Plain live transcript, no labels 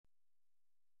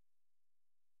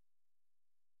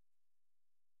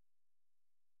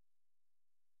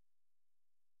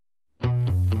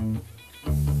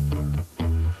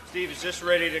Steve, is this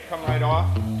ready to come right off?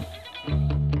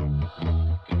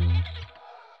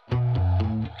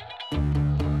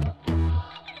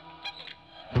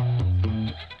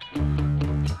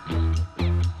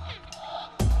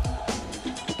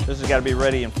 This has got to be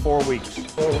ready in 4 weeks.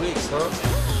 4 weeks, huh?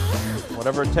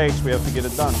 Whatever it takes, we have to get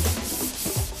it done.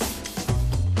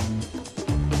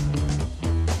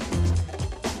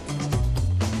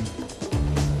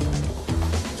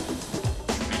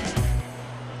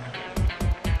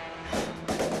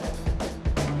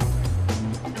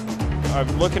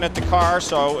 I'm looking at the car,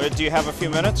 so do you have a few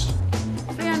minutes?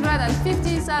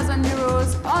 350,000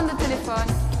 euros on the telephone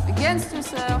against you,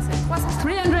 sir. C'est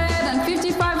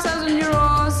 355,000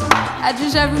 euros.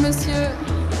 Adjugé à vous, monsieur,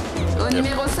 au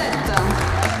numéro 7.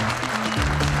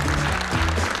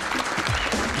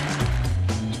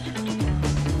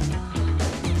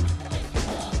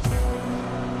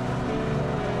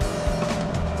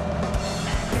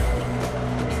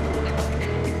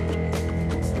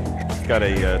 Got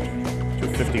a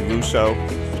 250 Lusso.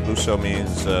 Lusso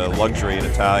means luxury in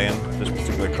Italian. This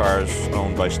particular car is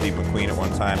owned by Steve McQueen at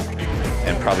one time,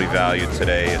 and probably valued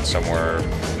today at somewhere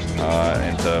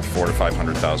into $400,000 to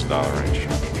 $500,000 range.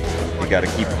 You got to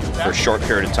keep them for a short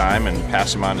period of time and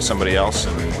pass them on to somebody else,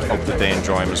 and hope that they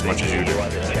enjoy them as much as you do.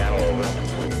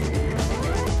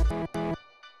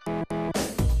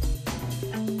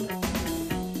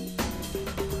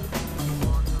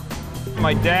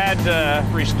 My dad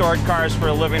restored cars for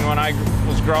a living when I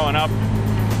was growing up.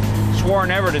 Swore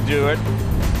never to do it,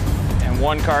 and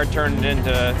one car turned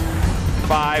into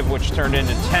 5, which turned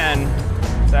into 10.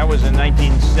 That was in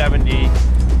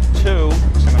 1972,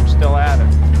 and I'm still at it,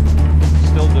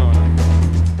 still doing it.